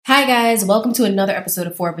Hi guys, welcome to another episode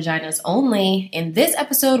of For Vaginas Only. In this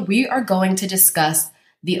episode, we are going to discuss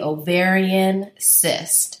the ovarian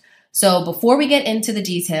cyst. So before we get into the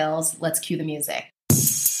details, let's cue the music.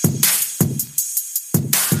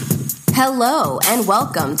 Hello and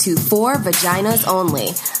welcome to For Vaginas Only,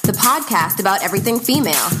 the podcast about everything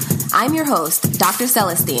female. I'm your host, Dr.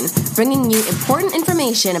 Celestine, bringing you important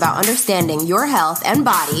information about understanding your health and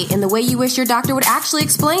body in the way you wish your doctor would actually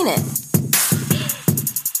explain it.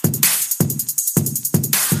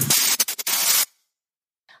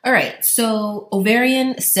 All right, so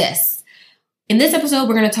ovarian cysts. In this episode,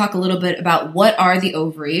 we're going to talk a little bit about what are the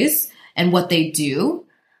ovaries and what they do,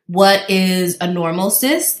 what is a normal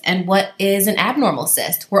cyst, and what is an abnormal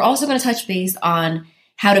cyst. We're also going to touch base on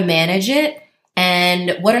how to manage it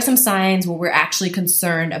and what are some signs where we're actually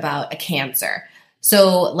concerned about a cancer.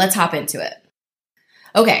 So let's hop into it.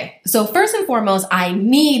 Okay, so first and foremost, I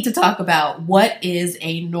need to talk about what is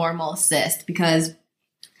a normal cyst because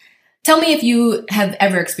tell me if you have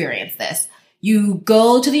ever experienced this. You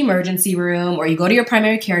go to the emergency room or you go to your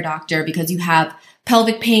primary care doctor because you have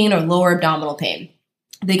pelvic pain or lower abdominal pain.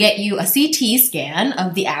 They get you a CT scan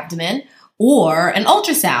of the abdomen or an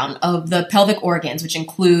ultrasound of the pelvic organs, which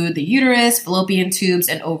include the uterus, fallopian tubes,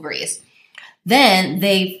 and ovaries. Then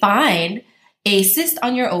they find a cyst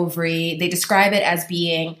on your ovary. They describe it as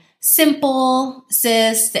being simple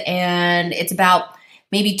cyst, and it's about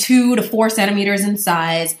maybe 2 to 4 centimeters in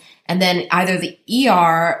size. And then either the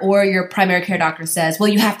ER or your primary care doctor says, well,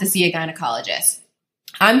 you have to see a gynecologist.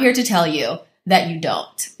 I'm here to tell you that you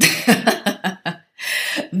don't.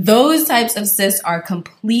 Those types of cysts are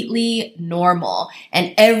completely normal,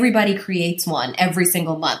 and everybody creates one every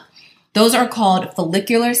single month. Those are called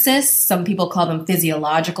follicular cysts. Some people call them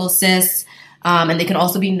physiological cysts, and they can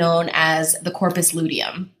also be known as the corpus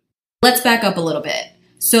luteum. Let's back up a little bit.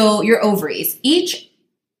 So your ovaries, each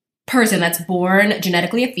person that's born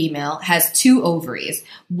genetically a female has 2 ovaries,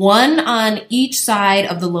 one on each side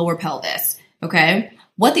of the lower pelvis, okay?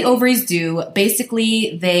 What the ovaries do,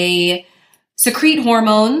 basically they secrete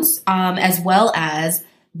hormones as well as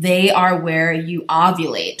they are where you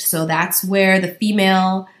ovulate. So that's where the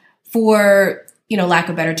female, for lack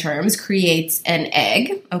of better terms, creates an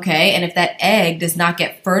egg, okay? And if that egg does not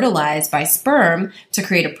get fertilized by sperm to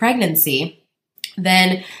create a pregnancy,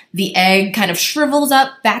 then the egg kind of shrivels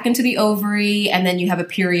up back into the ovary, and then you have a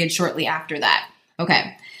period shortly after that.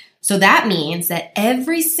 Okay, so that means that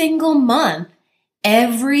every single month,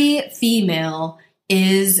 every female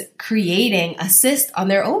is creating a cyst on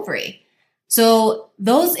their ovary. So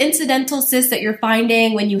those incidental cysts that you're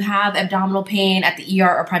finding when you have abdominal pain at the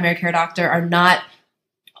ER or primary care doctor are not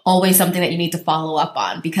always something that you need to follow up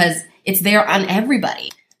on because it's there on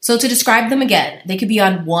everybody. So to describe them again, they could be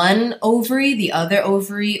on one ovary, the other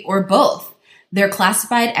ovary, or both. They're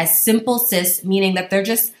classified as simple cysts, meaning that they're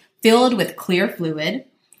just filled with clear fluid,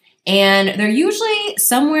 and they're usually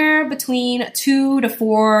somewhere between 2 to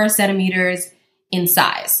 4 centimeters in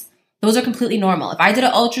size. Those are completely normal. If I did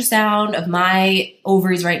an ultrasound of my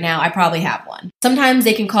ovaries right now, I probably have one. Sometimes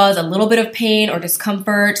they can cause a little bit of pain or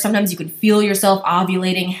discomfort. Sometimes you can feel yourself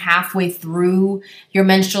ovulating halfway through your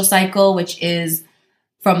menstrual cycle, which is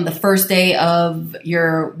from the first day of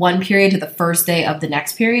your one period to the first day of the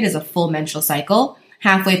next period is a full menstrual cycle.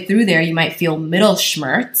 Halfway through there, you might feel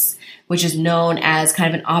Mittelschmerz, which is known as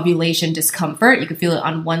kind of an ovulation discomfort. You can feel it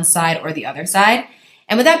on one side or the other side.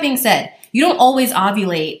 And with that being said, you don't always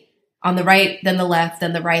ovulate on the right, then the left,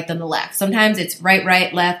 then the right, then the left. Sometimes it's right,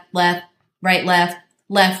 left, right, left,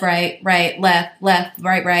 right.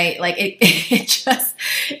 Like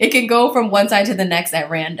it can go from one side to the next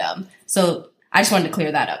at random. So I just wanted to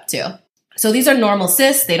clear that up too. So these are normal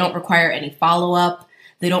cysts. They don't require any follow-up.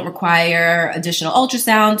 They don't require additional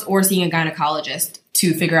ultrasounds or seeing a gynecologist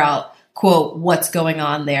to figure out, quote, what's going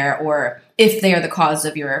on there or if they are the cause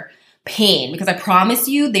of your pain. Because I promise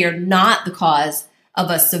you, they are not the cause of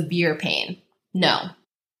a severe pain. No.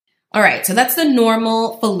 All right, so that's the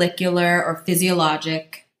normal follicular or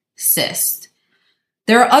physiologic cyst.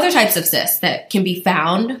 There are other types of cysts that can be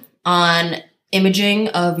found on imaging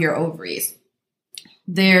of your ovaries.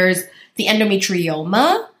 There's the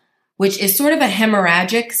endometrioma, which is sort of a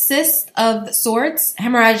hemorrhagic cyst of sorts.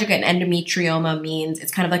 Hemorrhagic and endometrioma means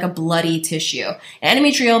it's kind of like a bloody tissue. And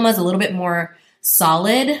endometrioma is a little bit more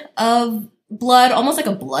solid of blood, almost like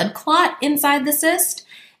a blood clot inside the cyst.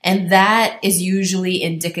 And that is usually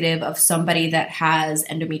indicative of somebody that has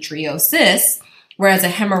endometriosis, whereas a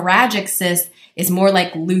hemorrhagic cyst is more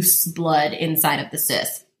like loose blood inside of the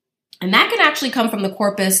cyst. And that can actually come from the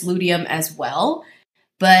corpus luteum as well.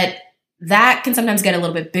 But that can sometimes get a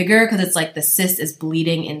little bit bigger because it's like the cyst is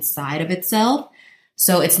bleeding inside of itself.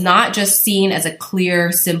 So it's not just seen as a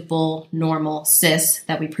clear, simple, normal cyst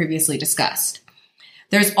that we previously discussed.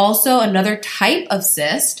 There's also another type of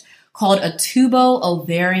cyst called a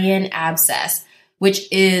tubo-ovarian abscess,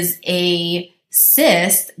 which is a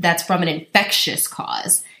cyst that's from an infectious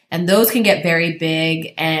cause. And those can get very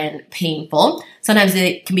big and painful. Sometimes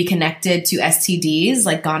it can be connected to STDs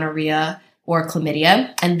like gonorrhea or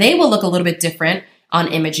chlamydia, and they will look a little bit different on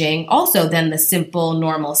imaging also than the simple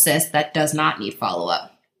normal cyst that does not need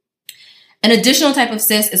follow-up. An additional type of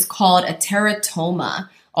cyst is called a teratoma,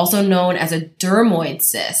 also known as a dermoid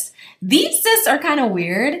cyst. These cysts are kind of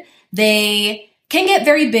weird. They can get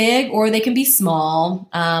very big or they can be small.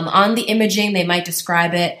 On the imaging, they might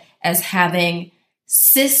describe it as having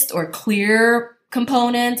cyst or clear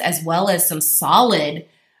components as well as some solid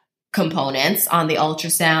components on the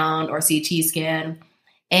ultrasound or CT scan.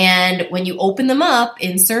 And when you open them up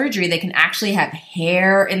in surgery, they can actually have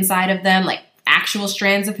hair inside of them, like actual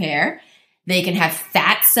strands of hair. They can have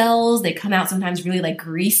fat cells. They come out sometimes really like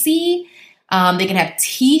greasy. They can have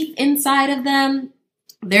teeth inside of them.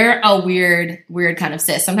 They're a weird kind of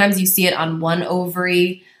cyst. Sometimes you see it on one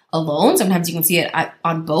ovary alone. Sometimes you can see it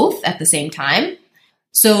on both at the same time.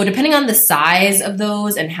 So depending on the size of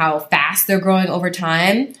those and how fast they're growing over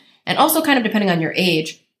time, and also kind of depending on your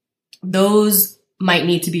age, those might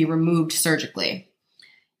need to be removed surgically.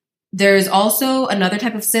 There's also another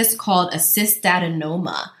type of cyst called a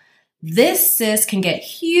cystadenoma. This cyst can get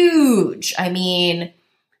huge. I mean,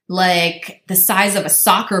 like the size of a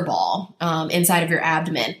soccer ball inside of your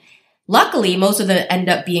abdomen. Luckily, most of them end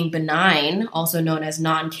up being benign, also known as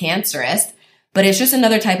non-cancerous, but it's just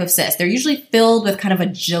another type of cyst. They're usually filled with kind of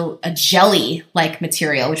a jelly-like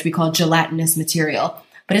material, which we call gelatinous material.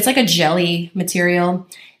 But it's like a jelly material,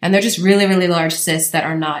 and they're just really, really large cysts that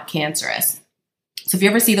are not cancerous. So if you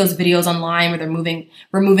ever see those videos online where they're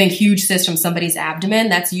removing huge cysts from somebody's abdomen,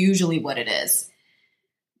 that's usually what it is.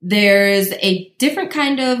 There's a different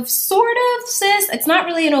kind of sort of cyst. It's not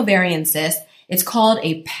really an ovarian cyst. It's called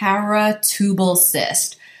a paratubal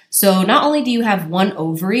cyst. So not only do you have one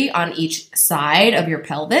ovary on each side of your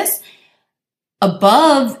pelvis,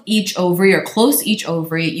 above each ovary or close to each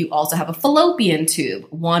ovary, you also have a fallopian tube,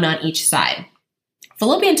 one on each side.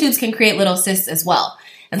 Fallopian tubes can create little cysts as well.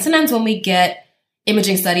 And sometimes when we get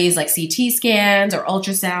imaging studies like CT scans or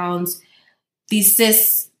ultrasounds, these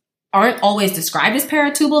cysts aren't always described as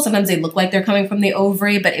paratubal. Sometimes they look like they're coming from the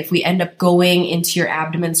ovary, but if we end up going into your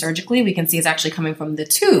abdomen surgically, we can see it's actually coming from the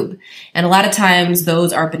tube. And a lot of times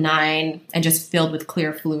those are benign and just filled with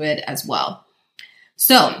clear fluid as well.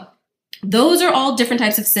 So those are all different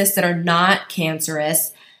types of cysts that are not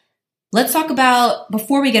cancerous. Let's talk about,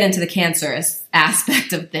 before we get into the cancerous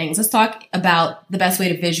aspect of things, let's talk about the best way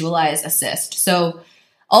to visualize a cyst. So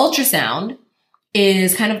ultrasound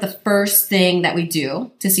is kind of the first thing that we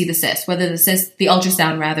do to see the cyst, whether the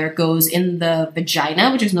ultrasound rather, goes in the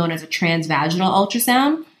vagina, which is known as a transvaginal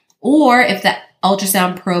ultrasound, or if the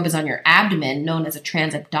ultrasound probe is on your abdomen, known as a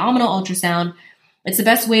transabdominal ultrasound. It's the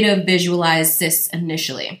best way to visualize cysts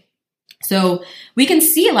initially. So we can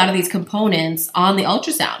see a lot of these components on the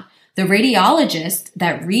ultrasound. The radiologist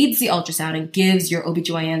that reads the ultrasound and gives your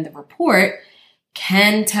OBGYN the report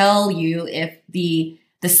can tell you if the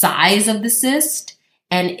size of the cyst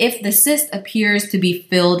and if the cyst appears to be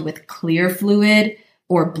filled with clear fluid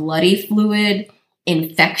or bloody fluid,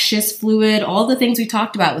 infectious fluid, all the things we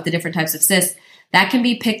talked about with the different types of cysts, that can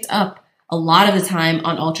be picked up a lot of the time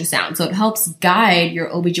on ultrasound. So it helps guide your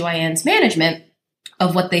OBGYN's management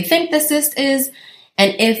of what they think the cyst is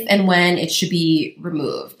and if and when it should be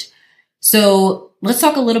removed. So let's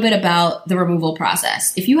talk a little bit about the removal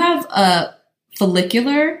process. If you have a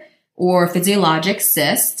follicular or physiologic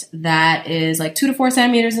cyst that is like 2 to 4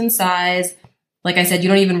 centimeters in size, like I said, you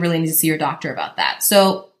don't even really need to see your doctor about that.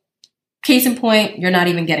 So case in point, you're not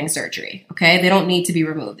even getting surgery, okay? They don't need to be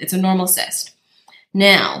removed. It's a normal cyst.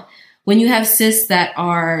 Now, when you have cysts that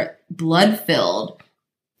are blood-filled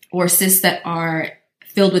or cysts that are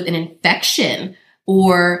filled with an infection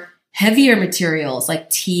or heavier materials like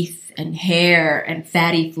teeth and hair and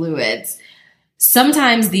fatty fluids,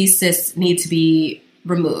 sometimes these cysts need to be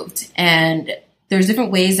removed. And there's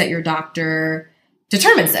different ways that your doctor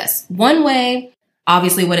determines this. One way,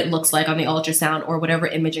 obviously what it looks like on the ultrasound or whatever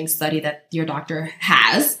imaging study that your doctor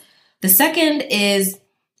has. The second is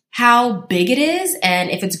how big it is and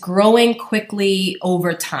if it's growing quickly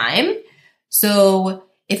over time. So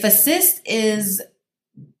if a cyst is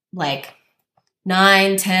like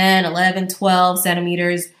 9, 10, 11, 12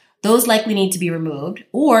 centimeters, those likely need to be removed.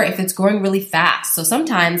 Or if it's growing really fast. So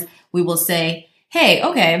sometimes we will say, hey,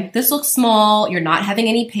 okay, this looks small. You're not having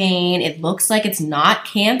any pain. It looks like it's not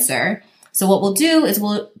cancer. So what we'll do is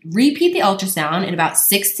we'll repeat the ultrasound in about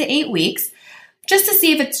 6 to 8 weeks just to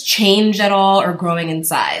see if it's changed at all or growing in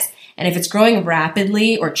size. And if it's growing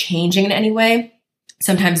rapidly or changing in any way,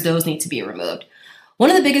 sometimes those need to be removed. One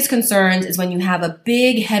of the biggest concerns is when you have a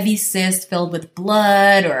big, heavy cyst filled with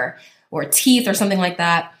blood or teeth or something like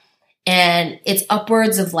that, and it's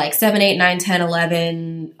upwards of like 7, 8, 9, 10,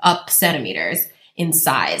 11 up centimeters in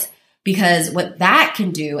size. Because what that can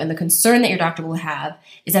do, and the concern that your doctor will have,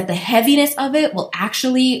 is that the heaviness of it will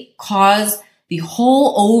actually cause the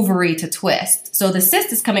whole ovary to twist. So the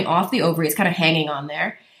cyst is coming off the ovary, it's kind of hanging on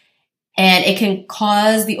there, and it can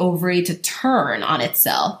cause the ovary to turn on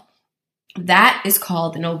itself. That is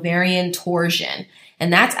called an ovarian torsion,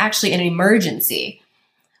 and that's actually an emergency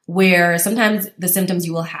where sometimes the symptoms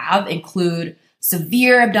you will have include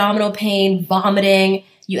severe abdominal pain, vomiting,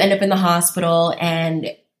 you end up in the hospital,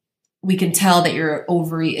 and we can tell that your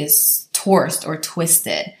ovary is torsed or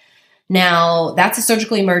twisted. Now, that's a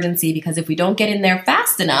surgical emergency because if we don't get in there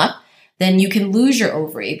fast enough, then you can lose your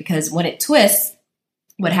ovary, because when it twists,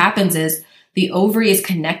 what happens is the ovary is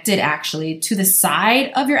connected actually to the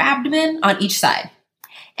side of your abdomen on each side.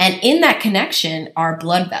 And in that connection are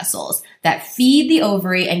blood vessels that feed the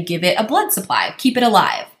ovary and give it a blood supply, keep it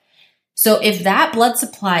alive. So if that blood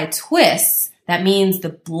supply twists, that means the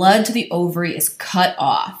blood to the ovary is cut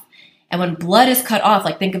off. And when blood is cut off,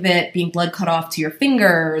 like think of it being blood cut off to your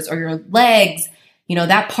fingers or your legs,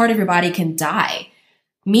 that part of your body can die,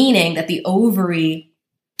 meaning that the ovary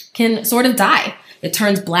can sort of die. It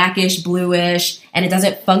turns blackish, bluish, and it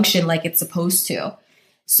doesn't function like it's supposed to.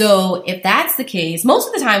 So if that's the case, most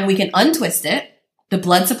of the time we can untwist it, the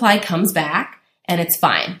blood supply comes back, and it's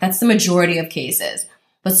fine. That's the majority of cases.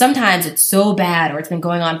 But sometimes it's so bad or it's been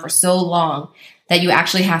going on for so long that you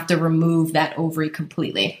actually have to remove that ovary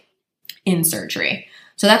completely in surgery.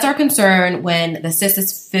 So that's our concern when the cyst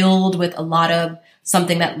is filled with a lot of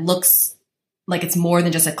something that looks like it's more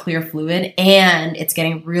than just a clear fluid and it's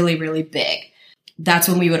getting really, really big. That's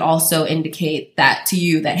when we would also indicate that to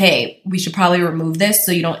you that, hey, we should probably remove this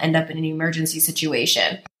so you don't end up in an emergency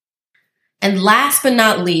situation. And last but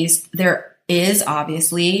not least, there is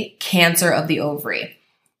obviously cancer of the ovary.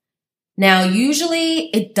 Now, usually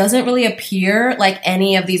it doesn't really appear like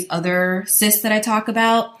any of these other cysts that I talk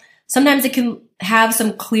about. Sometimes it can have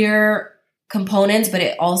some clear components, but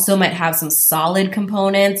it also might have some solid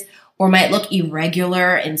components or might look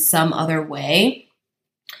irregular in some other way.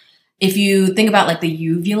 If you think about like the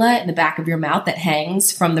uvula in the back of your mouth that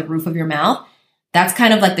hangs from the roof of your mouth, that's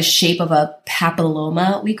kind of like the shape of a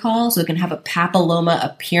papilloma, we call. So it can have a papilloma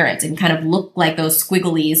appearance and kind of look like those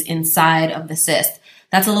squigglies inside of the cyst.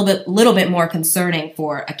 That's a little bit more concerning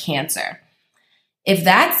for a cancer. If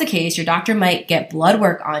that's the case, your doctor might get blood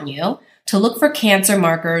work on you to look for cancer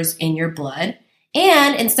markers in your blood.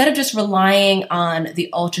 And instead of just relying on the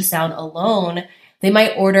ultrasound alone, they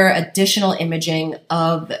might order additional imaging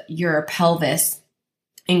of your pelvis,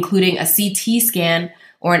 including a CT scan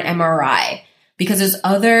or an MRI, because there's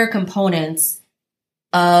other components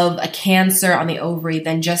of a cancer on the ovary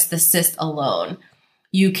than just the cyst alone.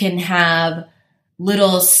 You can have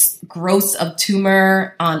little growths of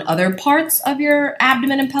tumor on other parts of your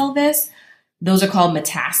abdomen and pelvis. Those are called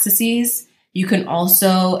metastases. You can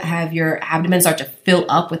also have your abdomen start to fill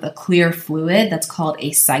up with a clear fluid that's called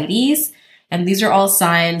ascites. And these are all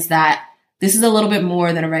signs that this is a little bit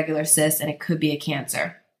more than a regular cyst and it could be a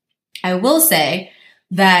cancer. I will say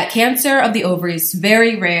that cancer of the ovary is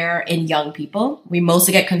very rare in young people. We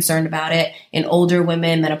mostly get concerned about it in older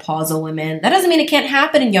women, menopausal women. That doesn't mean it can't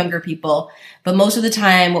happen in younger people, but most of the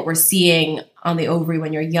time what we're seeing on the ovary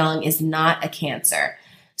when you're young is not a cancer.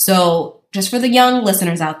 So just for the young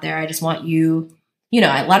listeners out there, I just want you,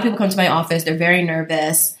 a lot of people come to my office, they're very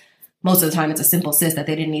nervous. Most of the time it's a simple cyst that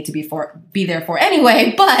they didn't need to be there for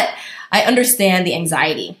anyway, but I understand the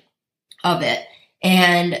anxiety of it.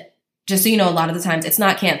 And just so you know, a lot of the times it's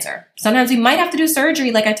not cancer. Sometimes we might have to do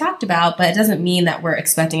surgery like I talked about, but it doesn't mean that we're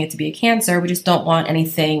expecting it to be a cancer. We just don't want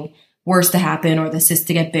anything worse to happen or the cyst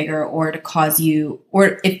to get bigger or to cause you,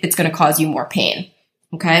 or if it's going to cause you more pain.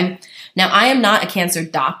 Okay. Now, I am not a cancer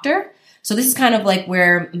doctor. So this is kind of like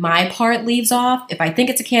where my part leaves off. If I think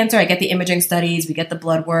it's a cancer, I get the imaging studies, we get the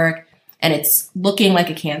blood work, and it's looking like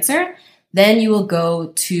a cancer. Then you will go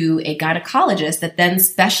to a gynecologist that then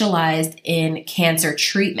specialized in cancer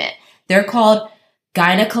treatment. They're called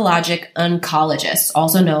gynecologic oncologists,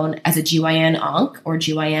 also known as a GYN-onc or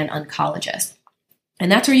GYN oncologist.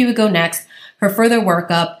 And that's where you would go next for further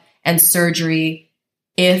workup and surgery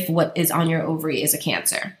if what is on your ovary is a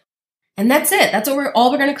cancer. And that's it. That's all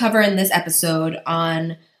we're going to cover in this episode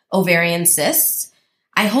on ovarian cysts.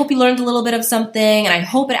 I hope you learned a little bit of something, and I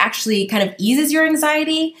hope it actually kind of eases your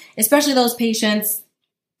anxiety, especially those patients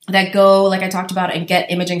that go, like I talked about, and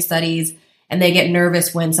get imaging studies, and they get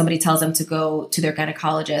nervous when somebody tells them to go to their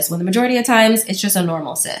gynecologist, when the majority of times it's just a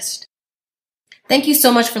normal cyst. Thank you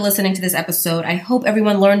so much for listening to this episode. I hope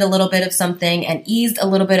everyone learned a little bit of something and eased a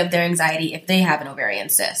little bit of their anxiety if they have an ovarian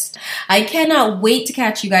cyst. I cannot wait to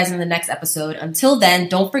catch you guys in the next episode. Until then,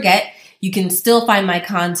 don't forget, you can still find my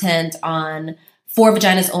content on For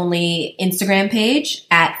Vaginas Only Instagram page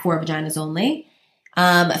at For Vaginas Only,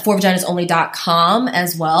 forvaginasonly.com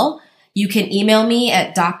as well. You can email me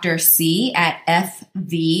at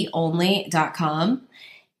drc@fvonly.com.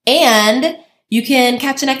 And you can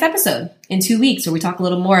catch the next episode in 2 weeks where we talk a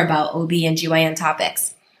little more about OB and GYN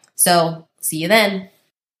topics. So see you then.